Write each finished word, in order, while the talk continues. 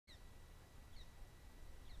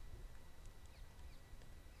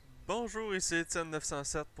Bonjour, ici Étienne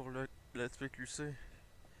 907 pour le LetsPlayQc.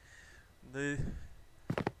 On est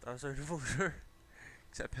dans un nouveau jeu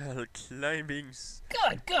qui s'appelle Climbing.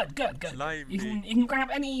 Good. Climbey. You can grab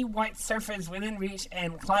any white surface within reach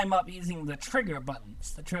and climb up using the trigger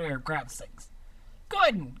buttons. The trigger grabs things. Go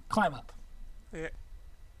ahead and climb up. Yeah.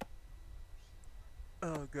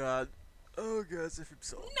 Oh god. Oh god, ça fait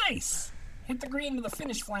bizarre. Nice! Hit the green to the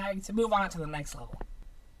finish flag to move on to the next level.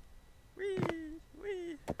 Wee.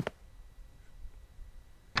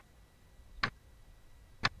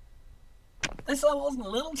 This level is a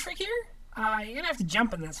little trickier. You're gonna have to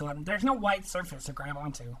jump in this one. There's no white surface to grab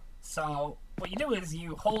onto. So what you do is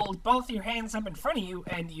you hold both your hands up in front of you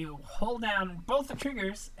and you hold down both the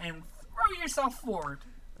triggers and throw yourself forward.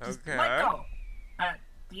 Just let go at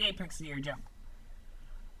the apex of your jump.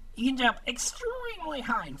 You can jump extremely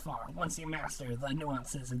high and far once you master the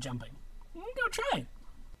nuances of jumping. You can go try it.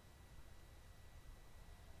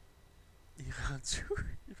 Il est rendu.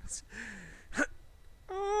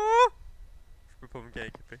 Oh! Je peux pas me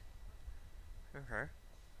équiper. Okay.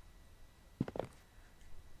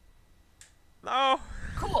 No!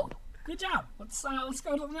 Cool. Good job. Let's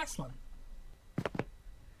go to the next one.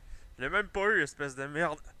 Je l'ai même pas eu, espèce de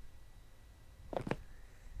merde.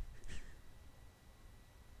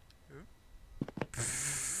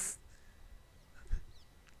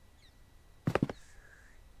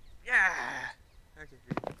 Yeah! Okay.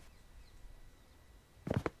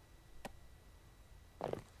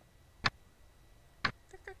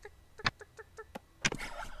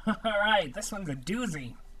 Alright, this one's a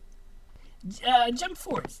doozy. Jump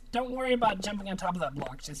forwards. Don't worry about jumping on top of that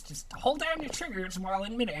block. Just hold down your triggers while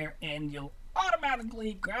in midair, and you'll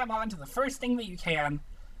automatically grab onto the first thing that you can,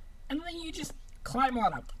 and then you just climb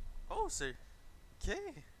on up. Oh, c'est... Ok!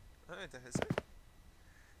 Ah, intéressant.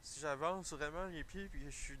 Si j'avance vraiment les pieds puis que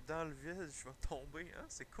je suis dans le vide, je vais tomber. Hein?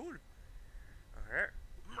 C'est cool. Alright.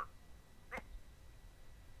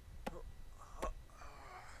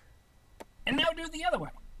 And now do it the other way.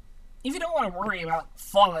 If you don't want to worry about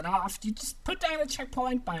falling off, you just put down a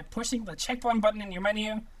checkpoint by pushing the checkpoint button in your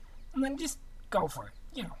menu, and then just go for it.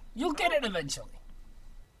 You know, you'll get it eventually.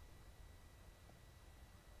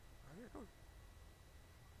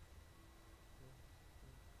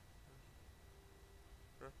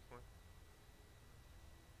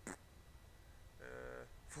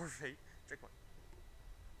 Forfait. Checkpoint.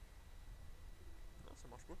 Non, ça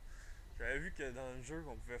marche pas. J'avais vu que dans le jeu,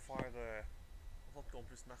 on pouvait faire en sorte qu'on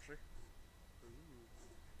puisse marcher.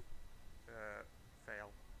 Fail.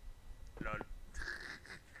 Lol.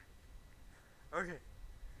 Ok.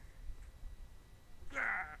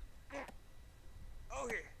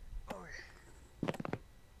 Ok.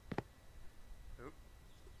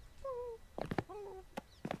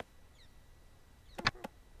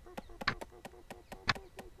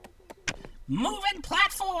 Moving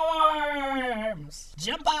platforms!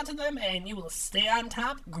 Jump onto them and you will stay on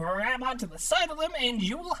top, grab onto the side of them and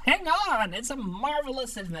you will hang on! It's a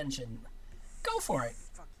marvelous invention. Go for it.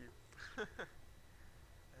 Fuck you.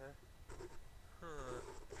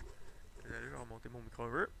 Je vais remonter mon micro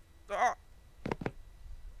un peu. Ah!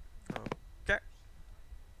 Ok.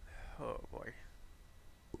 Oh boy.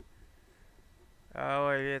 Ah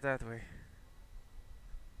ouais, viens toi.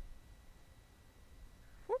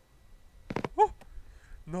 Oh!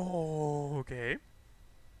 No, okay.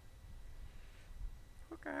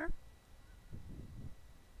 Okay.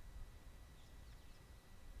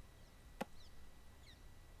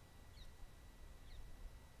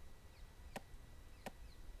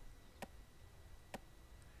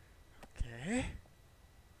 Okay.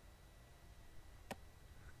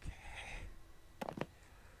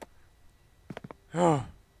 Oh.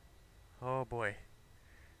 Oh boy.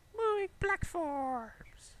 Moving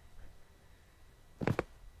platforms.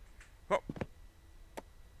 Oh.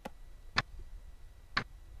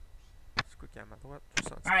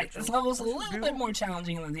 Alright, this level's a little bit more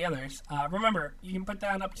challenging than the others. Remember, you can put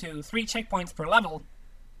down up to 3 checkpoints per level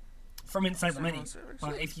from inside the menu.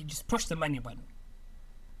 If you just push the menu button.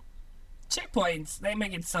 Checkpoints, they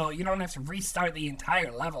make it so you don't have to restart the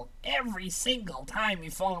entire level every single time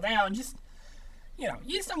you fall down. Just, you know,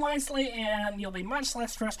 use them wisely and you'll be much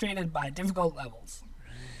less frustrated by difficult levels.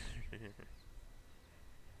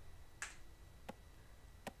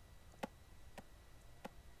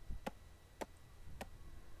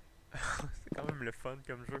 C'est quand même le fun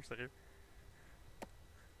comme jeu, sérieux.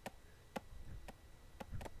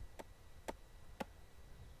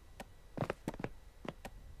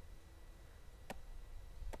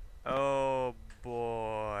 Oh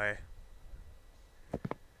boy.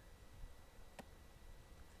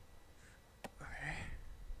 Okay.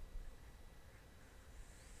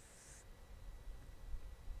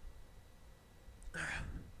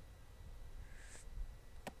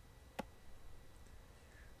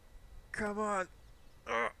 Come on.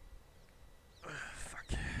 Fuck.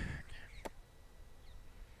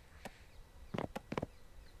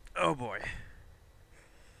 Oh boy.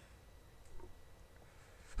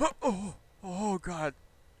 Oh god.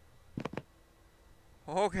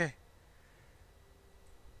 Okay.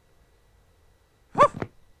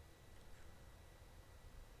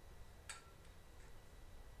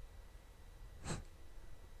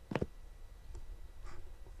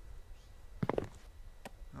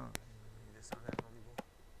 Il descendait à mon niveau.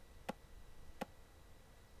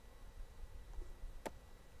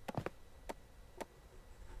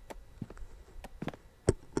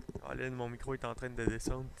 Ah là, mon micro est en train de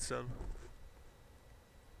descendre tout seul.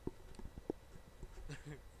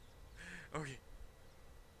 Ok.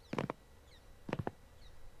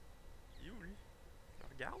 Il est où lui? Je le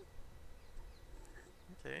regarde.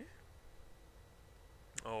 Ok.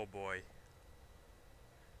 Oh boy.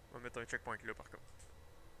 On va mettre un checkpoint là par contre.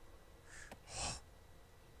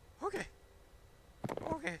 Ok.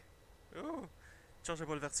 Ok. Oh. Changez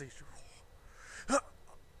pas le vertige. Ah.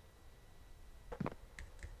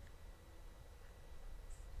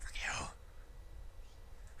 Fuck you.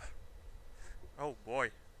 Oh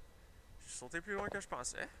boy. J'ai sauté plus loin que je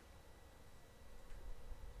pensais.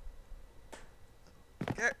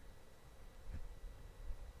 Ok.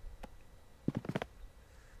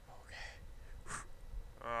 Ok.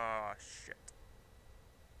 Ah, shit.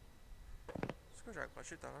 C'est quoi j'ai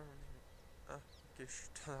accroché tout à l'heure? Ah, ok, je suis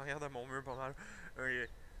en arrière de mon mur pas mal. Ok.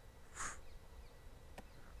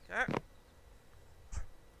 Ok.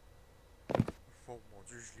 Oh mon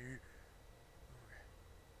dieu, je l'ai eu.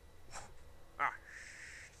 Ok. Ah,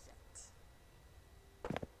 shit.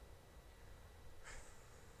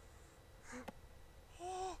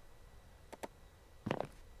 Oh!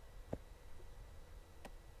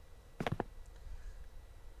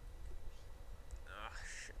 Ah,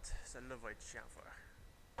 shit. Celle-là va être chiant à faire.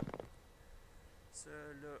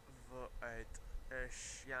 Celle-là va être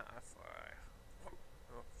chiant à faire.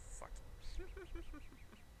 Oh, fuck.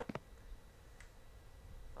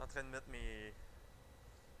 En train de mettre mes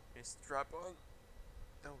strap-on.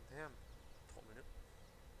 Oh, damn. 3 minutes.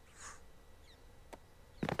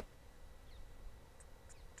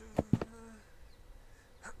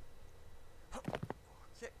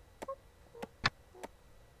 Ok.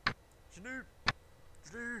 Je l'ai eu.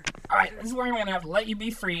 Je l'ai eu. Alright, this is where I'm gonna have to let you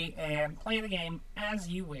be free and play the game as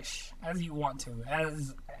you wish, as you want to.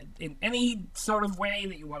 As in any sort of way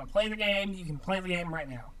that you want to play the game, you can play the game right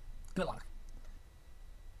now. Good luck.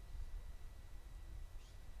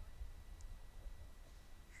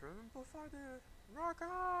 Je veux même pas faire de rock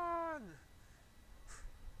on.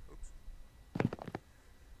 Oups.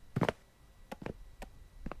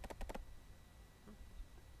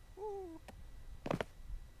 Ouh.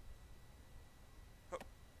 Oh.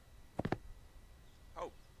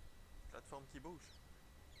 Oh. Plateforme qui bouge.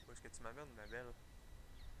 Où est-ce que tu m'amènes, ma belle?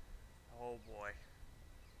 Oh boy.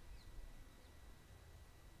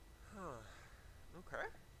 Huh. Ok.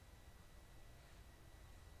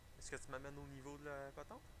 Est-ce que tu m'amènes au niveau de la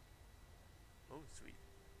patente? Oh, sweet.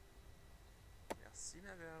 Merci,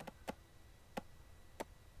 ma belle.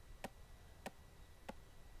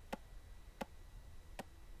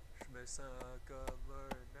 Je me sens comme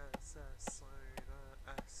un assassin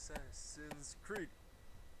dans Assassin's Creed.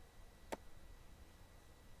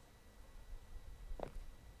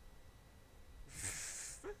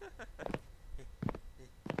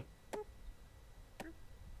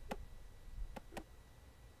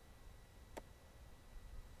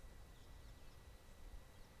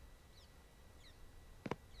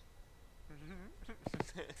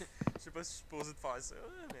 Je sais pas si je suis supposé de faire ça,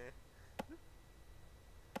 mais...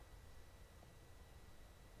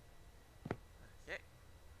 Ok.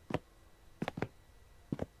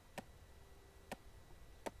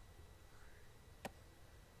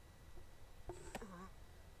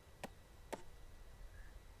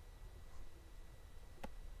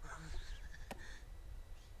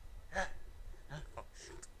 Oh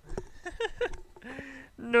shit.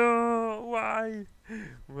 No, why?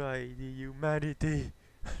 Why the humanity?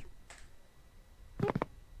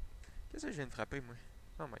 Qu'est-ce que je viens de frapper, moi?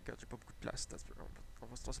 Oh my god, j'ai pas beaucoup de place. On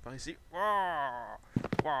va se passer par ici. Wow!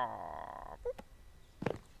 Wow!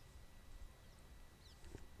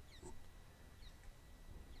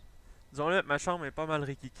 Disons-le, ma chambre est pas mal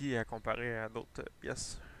rikiki à comparer à d'autres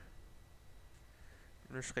pièces.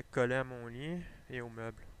 Là, je serais collé à mon lit et aux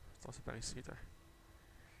meubles. C'est par ici, toi.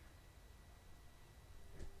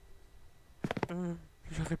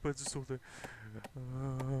 J'aurais pas dû sauter.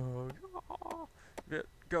 Vite,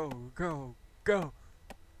 go, go, go!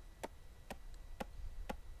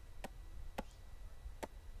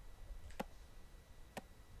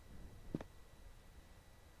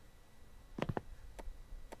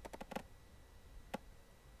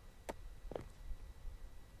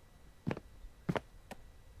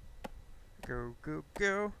 Go, go,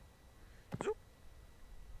 go. Zoop.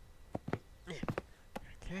 Ok.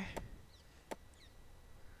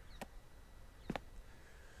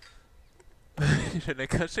 J'ai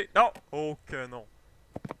décroché. Non! Oh que non.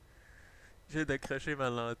 J'ai décroché ma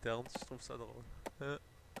lanterne. Je trouve ça drôle. Euh,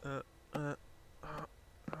 euh, euh,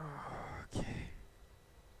 ok.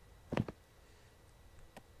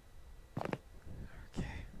 Ok.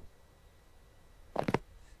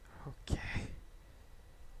 Ok.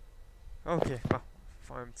 Ok, bon.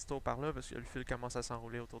 Faire un petit tour par là parce que le fil commence à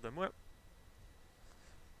s'enrouler autour de moi.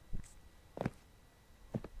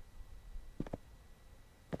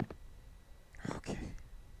 Ok.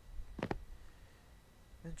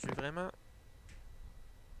 Man, je suis vraiment...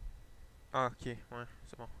 Ah, ok, ouais,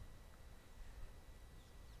 c'est bon.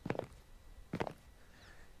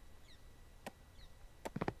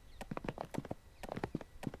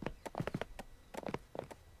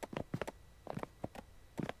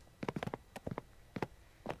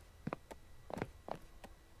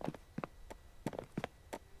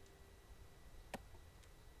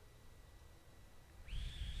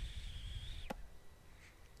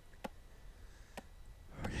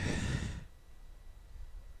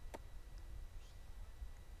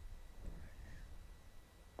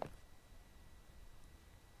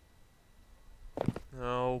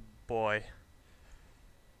 Oh boy.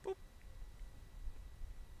 Boop.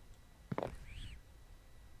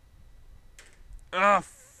 Ah,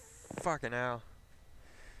 fucking hell.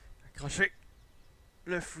 Accroché.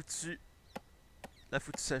 La foutue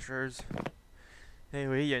sécheuse. Eh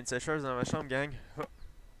oui, il y a une sécheuse dans ma chambre, gang. Oh.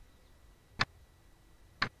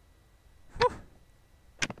 Oh my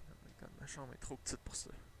god, ma chambre est trop petite pour ça.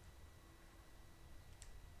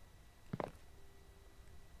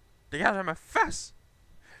 Dégage à ma face!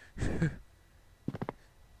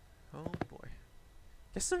 Oh boy.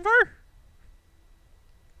 Qu'est-ce que tu me veux?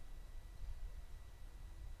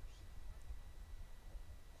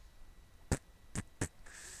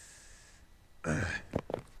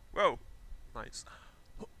 Wow! Nice.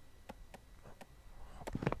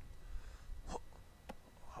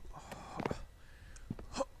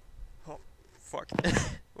 Oh, fuck.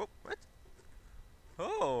 Oh, what?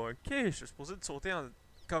 Oh, ok, je suis supposé de sauter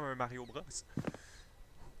comme un Mario Bros.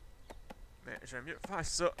 Mais j'aime mieux faire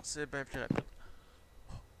ça, c'est bien plus rapide.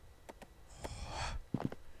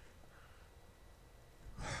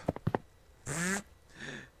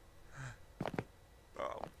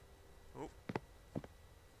 Oh. Oh.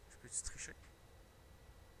 Je peux-tu tricher?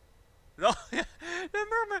 Non! Le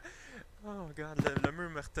mur me... Oh god, le mur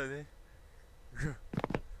me retenait.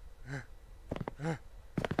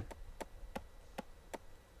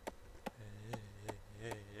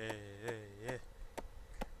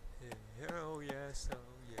 Oh yes, oh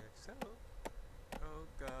yes, oh. Oh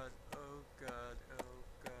god, oh god, oh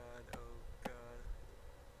god, oh god.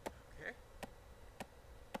 Okay.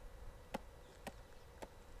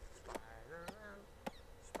 Spider-Man,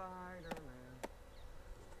 Spider-Man.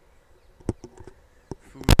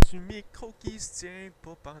 Foutu micro qui se tient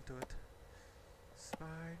pas pantoute.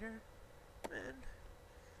 Spider-Man,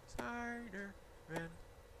 Spider-Man.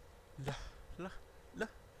 La, la, la,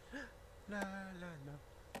 la, la, la.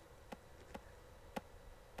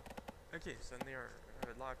 Ok, ça n'est un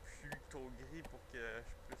l'air plutôt gris pour que je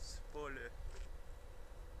puisse pas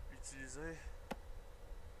l'utiliser.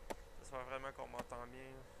 J'espère vraiment qu'on m'entend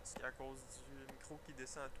bien. Parce qu'à cause du micro qui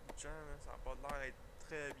descend à tout bout de champ, là, ça n'a pas l'air d'être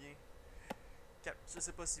très bien. Je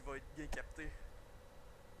sais pas s'il va être bien capté.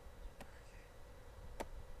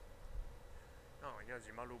 Oh my god,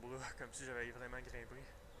 j'ai mal au bras, comme si j'avais vraiment grimpé.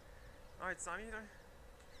 Ah, tu sens bien, là?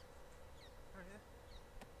 Ok.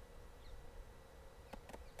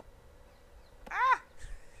 Ah!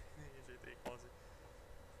 J'ai été écrasé.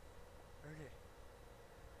 Ok.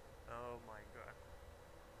 Oh my god.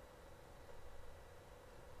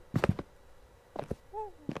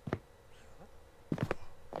 Woo!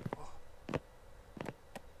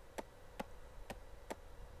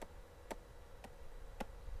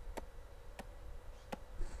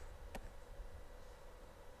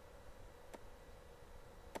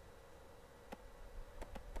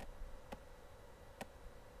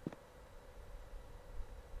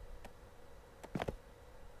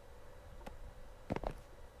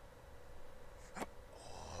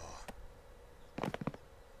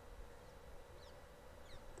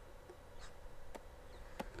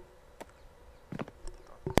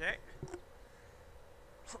 Ok.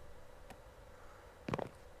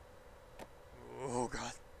 Oh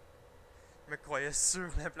god. Je me croyais sur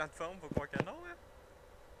la plateforme, faut croire que non, hein?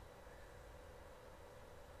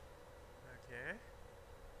 Ok.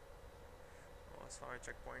 On va se faire un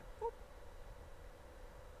checkpoint. Oup.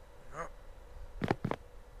 Ah.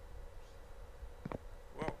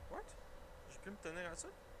 me tenir à ça?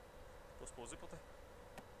 Pas se poser pourtant.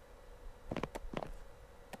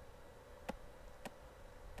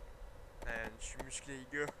 Man, je suis musclé,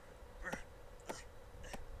 les gars.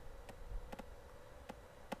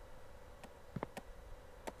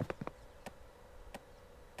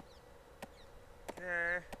 Ok.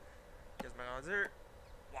 Quasiment rendu.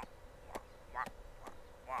 Wah, wah, wah, wah,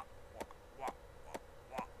 wah, wah,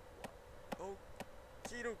 wah, wah.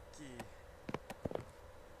 Okidoki.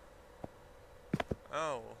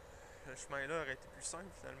 Oh, le chemin là aurait été plus simple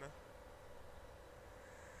finalement.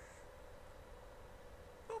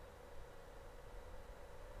 Oh.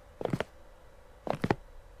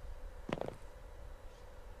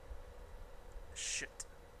 Shit.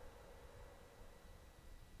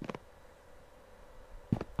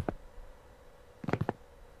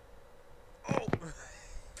 Oh!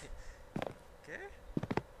 Ok.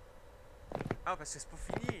 Ah, parce que c'est pas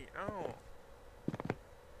fini. Oh.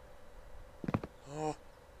 Oh.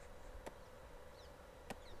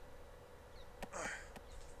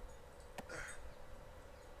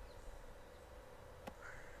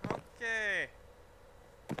 Ok.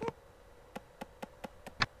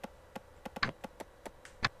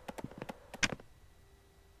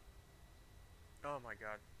 Oh my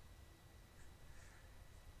god.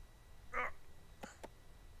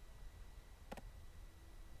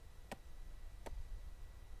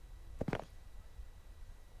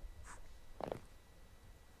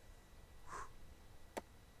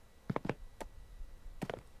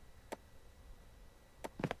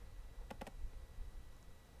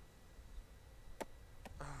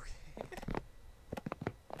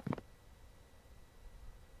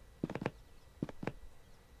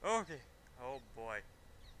 Ok. Oh boy.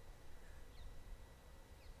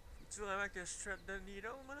 Faut-tu vraiment que je thread the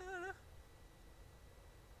needle, moi, là?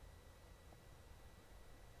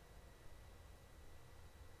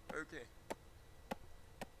 Ok.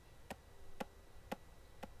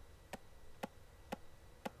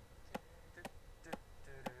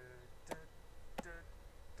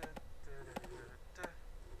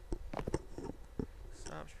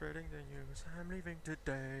 Stop spreading the news. I'm leaving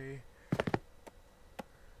today.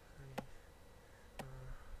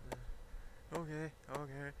 Ok, ok,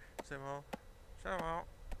 c'est bon. C'est bon.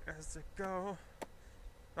 Let's go.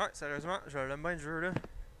 Ouais, sérieusement, je l'aime bien le jeu là.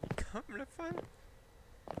 Il est comme le fun.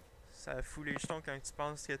 Ça fout les jetons quand tu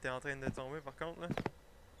penses qu'il était en train de tomber par contre là.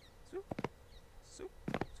 Sou. Sou.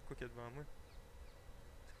 C'est quoi qu'il y a devant moi?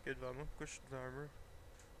 C'est quoi qu'il y a devant moi? Pourquoi je suis devant un mur?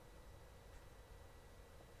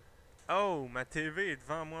 Oh, ma TV est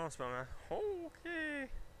devant moi en ce moment. Ok.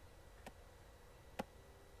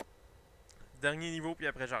 Dernier niveau puis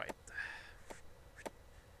après j'arrête.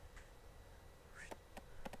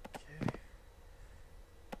 Ok.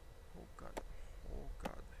 Oh god. Oh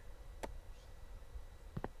god.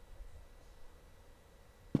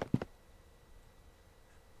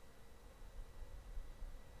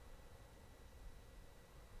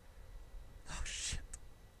 Oh shit.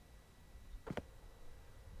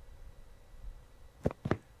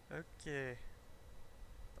 Ok.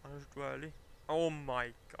 Alors je dois aller. Oh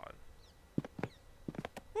my god.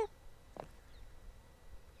 Ouh.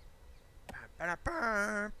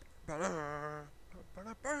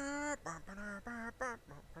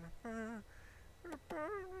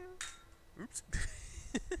 Oups.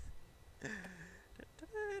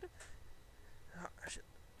 Ah shit.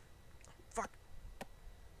 Fuck.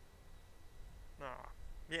 Ah,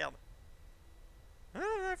 merde. Ah,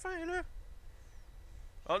 la fin là.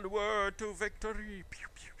 Onward to victory. Piu,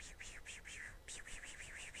 piu, piu, piu, piu, piu, piu, piu,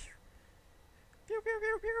 piu, piu, piu. Piu, piu,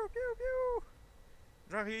 piu, piu, piu, piu.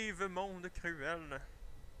 J'arrive, monde cruel.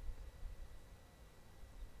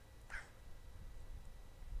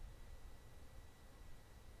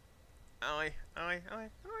 Ah ouais, ah ouais, ah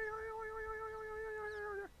ouais, ah ouais, ah ouais, ah ouais, ah ouais, ah ouais, ah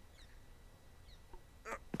ouais,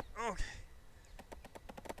 ah ouais. Ok.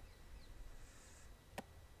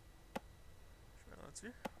 Je vais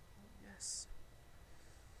là-dessus. Yes.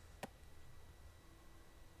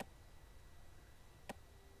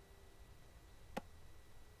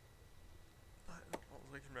 Ah non, on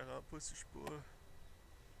dirait que je me rends pas si je suis pas.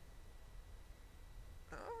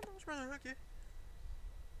 Ah non, je me rends, ok.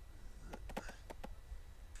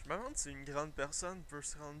 Je me demande si une grande personne peut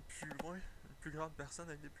se rendre plus loin. Une plus grande personne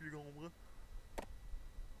avec des plus gros bras.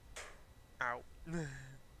 Ow.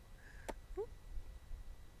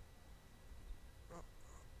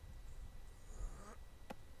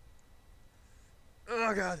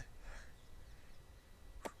 Oh god.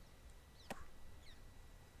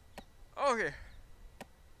 Ok.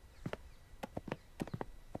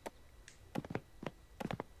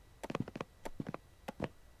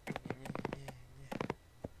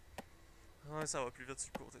 Ouais, ça va plus vite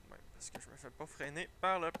sur le côté de même, parce que je me fais pas freiner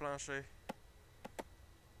par le plancher.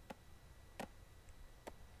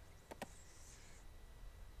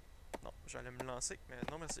 Non, j'allais me lancer, mais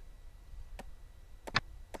non merci.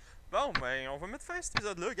 Bon, ben, on va mettre fin à cet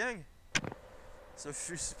épisode-là, gang. Ça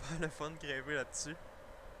fut super le fun de grimper là-dessus.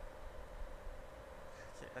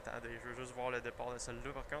 Ok, attendez, je veux juste voir le départ de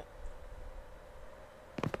celle-là, par contre.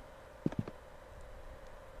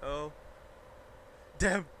 Oh.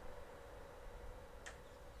 Damn!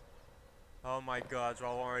 Oh my god, je vais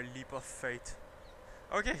avoir un leap of fate.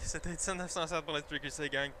 Ok, c'était 1907 pour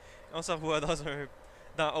LetsPlayQc, gang. On se revoit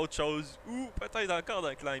dans autre chose, ou peut-être encore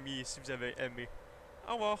dans Climbey si vous avez aimé.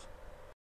 Au revoir!